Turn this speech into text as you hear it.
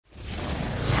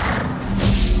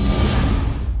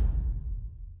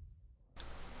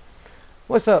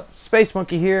What's up, Space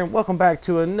Monkey here, and welcome back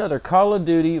to another Call of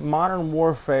Duty Modern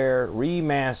Warfare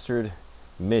Remastered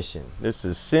mission. This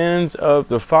is Sins of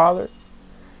the Father,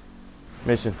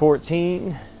 mission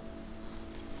 14,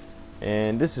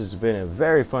 and this has been a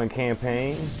very fun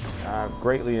campaign. I've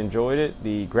greatly enjoyed it.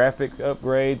 The graphic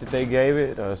upgrade that they gave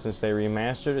it since they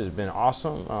remastered has been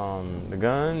awesome. The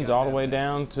guns all the way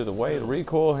down to the way the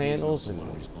recoil handles and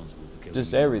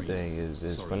just everything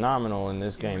is phenomenal in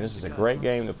this game. This is a great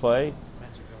game to play.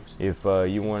 If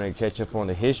you want to catch up on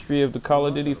the history of the Call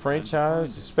of Duty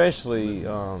franchise, especially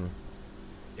the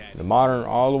modern,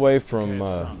 all the way from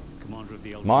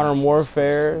Modern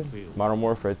Warfare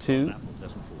 2,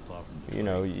 you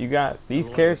know, you got these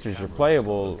characters are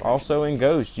playable also in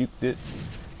Ghost. You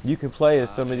can play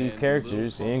as some of these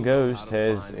characters in Ghost.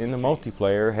 Has in the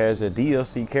multiplayer has a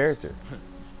DLC character.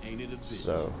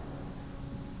 So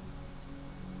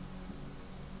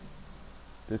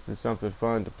this is something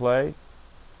fun to play,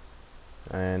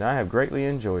 and I have greatly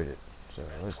enjoyed it. So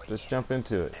let's jump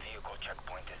into it.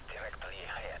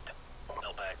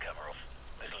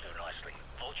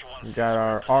 We got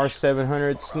our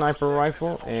R700 sniper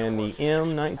rifle and the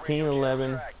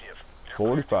M1911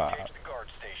 45.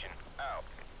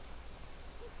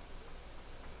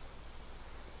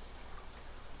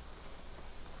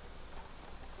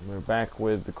 We're back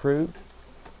with the crew,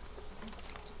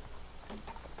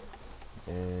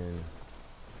 and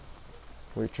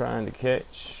we're trying to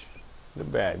catch the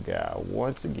bad guy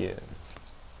once again.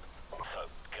 So,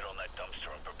 get on that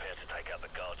dumpster and prepare to take out the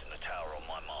guards in the tower on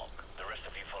my mark. The rest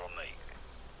of you follow me.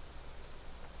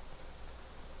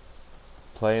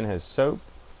 Playing has soap,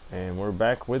 and we're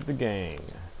back with the gang.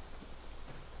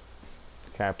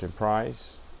 Captain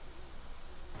Price.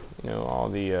 You know, all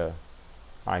the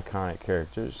iconic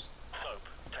characters. Soap,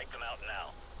 take them out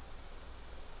now.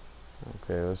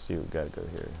 Okay, let's see what we gotta go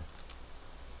here.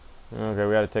 Okay,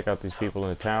 we gotta take out these people in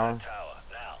the tower.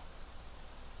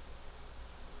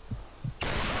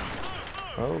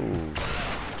 Oh.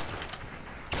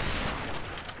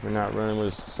 We're not running with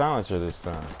a silencer this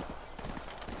time.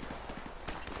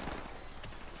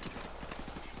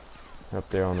 Up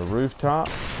there on the rooftop.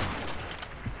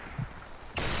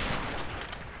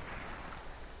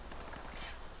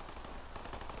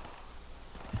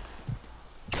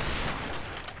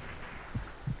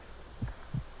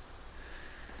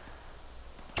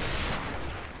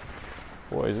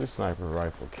 Boy, this sniper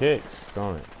rifle kicks,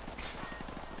 don't it?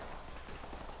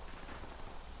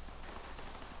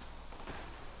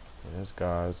 There's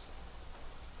guys.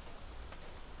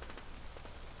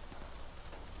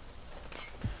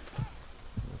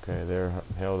 Okay, they're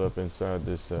held up inside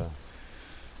this,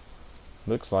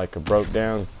 looks like a broke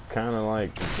down, kind of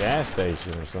like a gas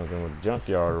station or something with a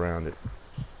junkyard around it.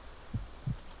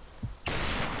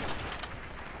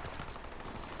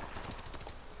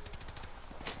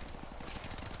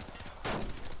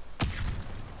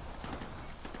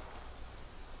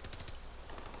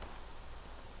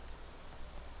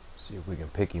 See if we can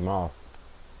pick him off.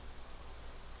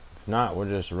 If not, we'll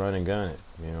just run and gun it.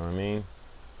 You know what I mean?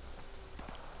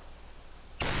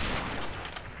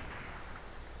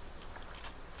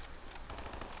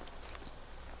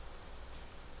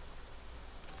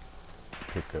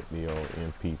 Pick up the old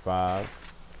MP5.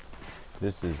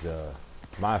 This is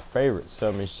my favorite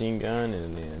submachine gun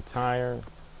in the entire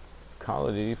Call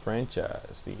of Duty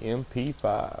franchise, the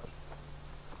MP5.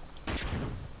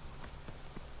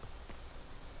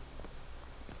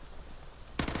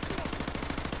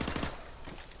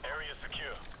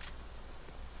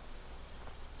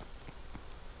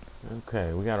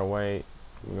 Okay, we gotta wait.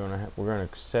 We're gonna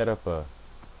set up a.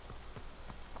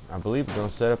 I believe we're gonna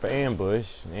set up an ambush.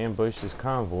 Ambush this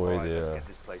convoy. Right, let's get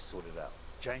this place sorted out.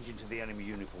 Change into the enemy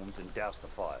uniforms and douse the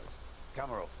fires.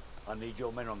 Kamarov, I need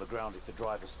your men on the ground if the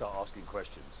drivers start asking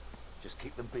questions. Just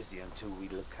keep them busy until we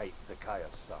locate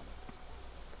Zakhaev's son.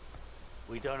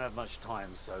 We don't have much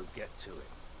time, so get to it.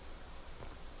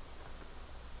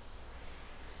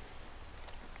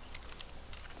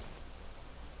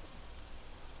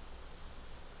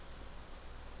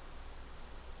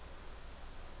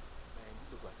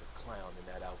 Clown in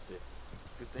that outfit.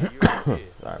 Good thing you're over here.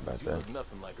 Sorry about you that. look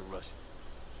nothing like a Russian.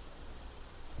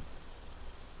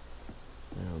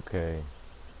 Okay.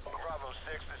 Bravo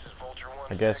 6, this is Vulture 1.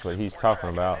 I guess what he's talking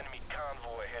about.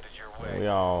 We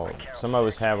all, some of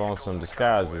us have on some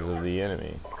disguises of the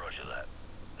enemy. Roger that.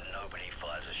 Nobody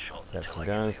fires a shot. Got some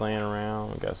guns laying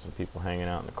around. We got some people hanging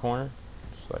out in the corner,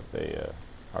 just like they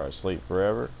are asleep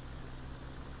forever.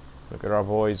 Look at our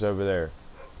boys over there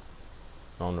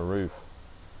on the roof.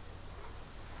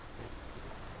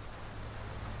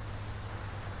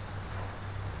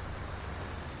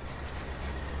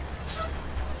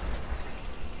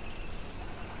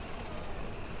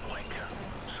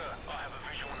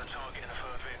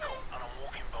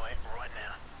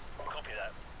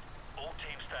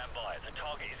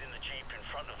 Target is in the Jeep in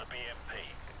front of the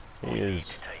BMP. He is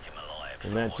Take him alive.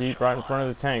 in that Jeep right in front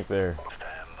of the tank there. Stand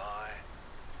by.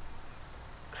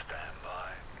 Stand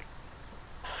by.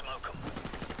 Smoke 'em.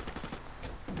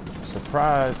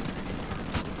 Surprise.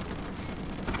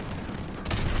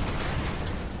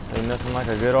 Ain't nothing like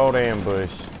a good old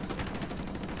ambush.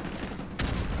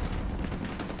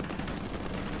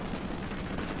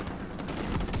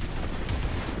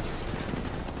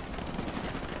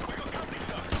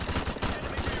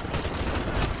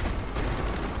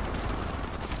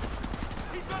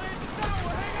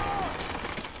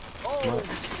 Oh,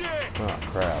 shit! Oh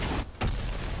crap.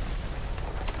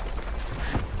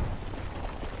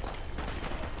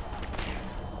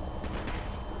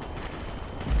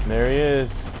 There he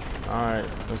is. Alright,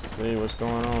 let's see what's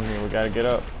going on here. We gotta get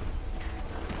up.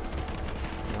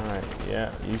 Alright,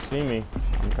 yeah, you see me.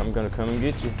 I'm gonna come and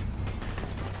get you.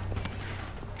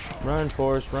 Run,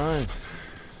 Forrest, run.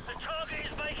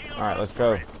 Alright, let's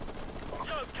go. So,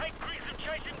 take Grease and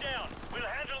chase him down. We'll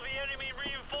handle the enemy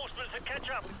reinforcements and catch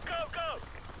up. Go, go!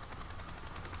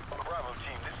 Bravo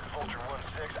team, this is Vulture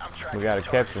 1-6. I'm tracking We gotta the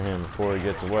target. capture him before he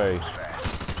gets away. We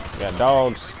got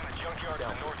dogs. Leaving the junkyard in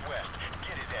the northwest.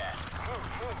 Get his ass. Move,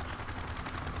 move.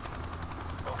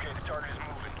 Okay, the target is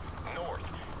moving north.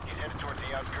 He's headed towards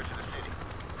the outskirts of the city.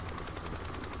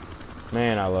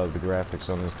 Man, I love the graphics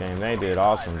on this game. They did an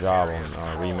awesome job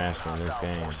on remastering this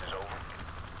game.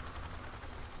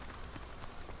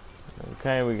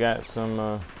 Okay, we got some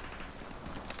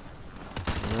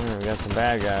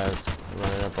bad guys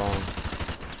running up on.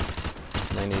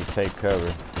 They need to take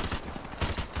cover.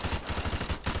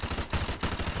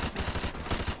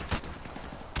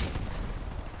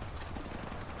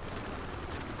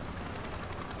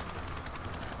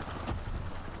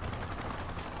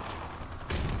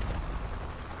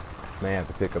 May have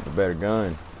to pick up a better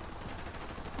gun.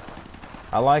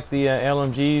 I like the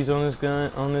LMGs on this game.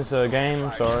 I'm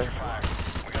sorry.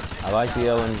 I like the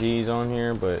LMGs on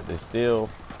here, but they still,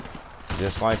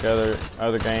 just like other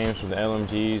games with the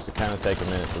LMGs, they kind of take a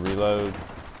minute to reload.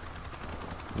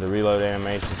 The reload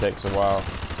animation takes a while.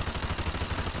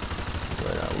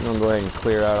 But we're gonna go ahead and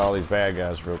clear out all these bad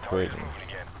guys real quick.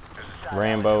 And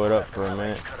Rambo it up for a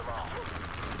minute.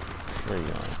 Where are you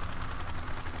going?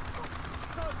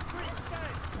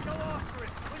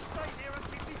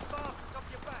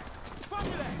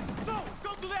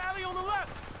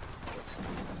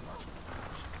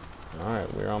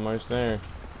 Alright, we're almost there.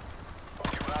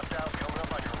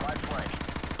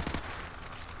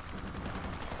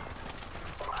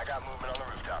 I got movement on the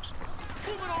rooftops.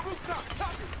 Movement on rooftop,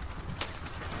 copy!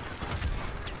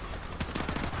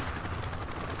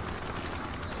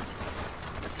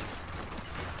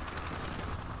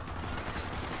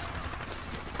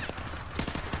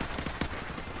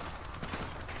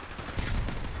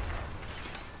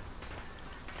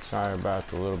 Sorry about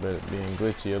the little bit being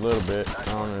glitchy a little bit. I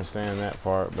don't understand that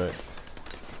part, but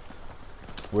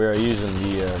we're using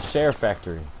the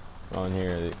SHAREfactory on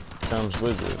here that comes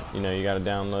with it. You know, you got to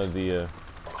download the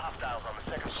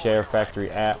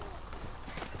SHAREfactory app.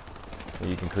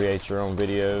 You can create your own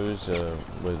videos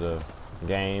with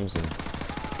games and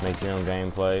make your own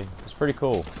gameplay. It's pretty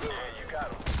cool.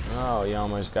 Oh, you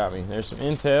almost got me. There's some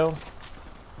intel.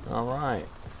 All right.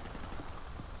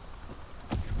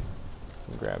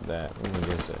 Grab that.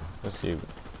 Let's see.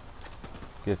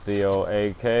 Get the old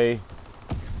AK.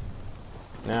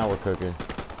 Now we're cooking.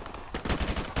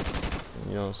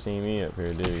 You don't see me up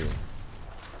here, do you? You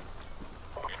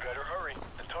better hurry.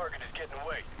 The target is getting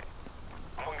away.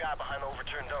 One guy behind the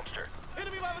overturned dumpster.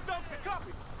 Enemy by the dumpster,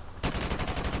 copy!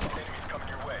 Enemies coming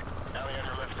your way. Alley on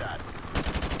your left side.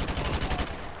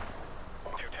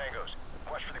 2 tangos.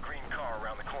 Watch for the green car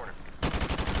around the corner.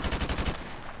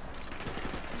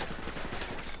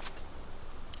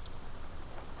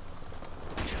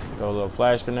 Throw a little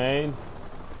flash grenade.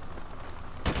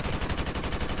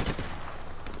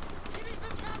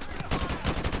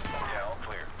 Yeah, all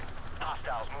clear.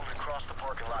 Hostiles moving across the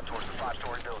parking lot towards the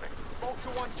 5-story building.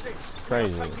 Vulture 1-6.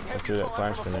 Crazy. I threw that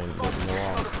flash grenade and didn't go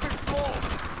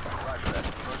off. Roger that.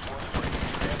 First one's free.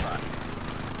 Stand by.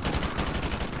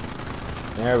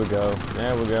 There we go.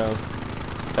 There we go.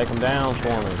 Take them down for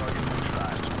me. Target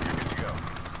neutralized. You're good to go.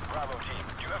 Bravo team,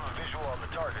 do you have a visual on the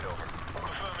target? Over.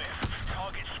 Affirmative.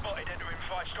 Target spotted entering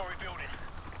 5-story building.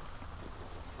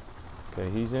 Okay,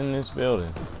 he's in this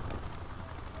building.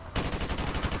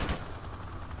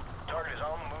 Target is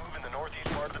on the move in the northeast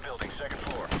part of the building, 2nd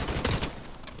floor.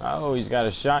 Oh, he's got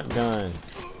a shotgun.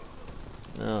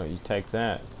 No, you take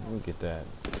that. Let me get that.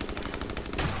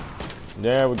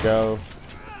 There we go.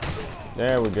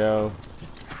 There we go.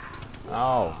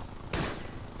 Oh.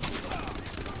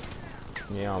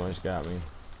 He almost got me.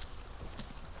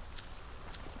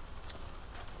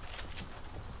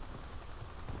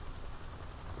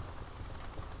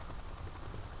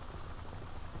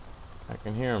 I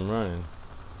can hear him running.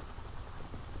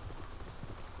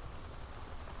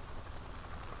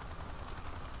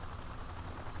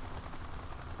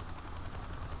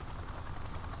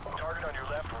 Target on your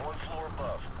left, one floor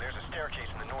above. There's a staircase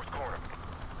in the north corner.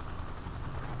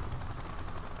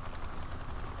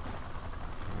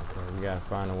 Okay, we gotta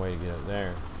find a way to get up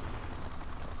there.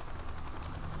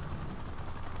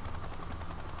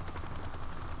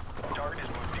 Target has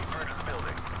moved deeper into the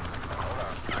building. Hold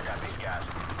on, I got these guys.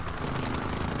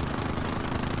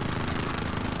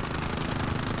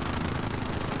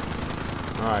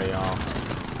 Alright, y'all.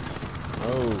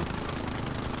 Oh.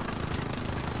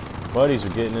 Buddies are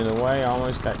getting in the way. I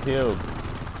almost got killed.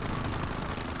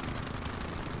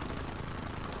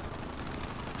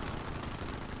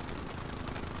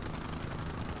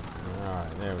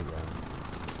 Alright, there we go.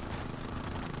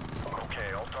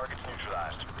 Okay, all targets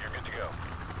neutralized. You're good to go.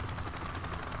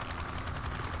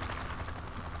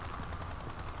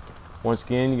 Once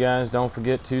again, you guys, don't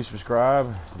forget to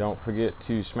subscribe. Don't forget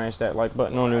to smash that like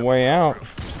button on your way out.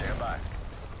 Stand by.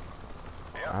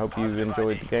 I hope you've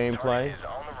enjoyed the gameplay. Target is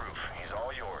on the roof. He's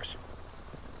all yours.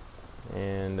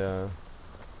 And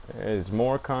there's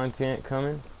more content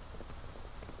coming.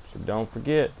 So don't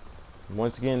forget.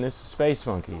 Once again, this is Space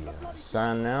Monkey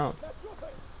signing out.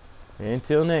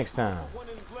 Until next time. One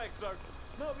in his leg, sir.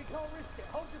 No, we can't risk it.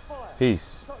 Hold your fire.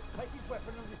 Peace. Take his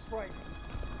weapon and restrain him.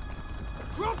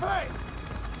 Grumpy!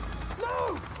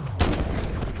 No!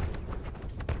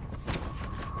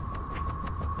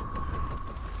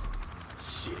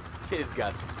 Shit, kid's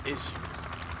got some issues.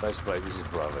 Let's play, this is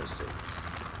Bravo 6.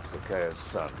 It's Zakaev's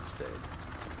son instead.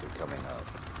 You're coming up.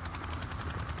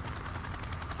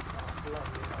 Oh,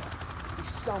 bloody hell. His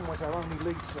son was our only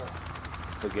lead, sir.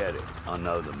 Forget it. I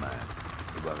know the man.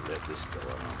 He won't let this go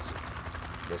unanswered.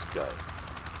 Let's go.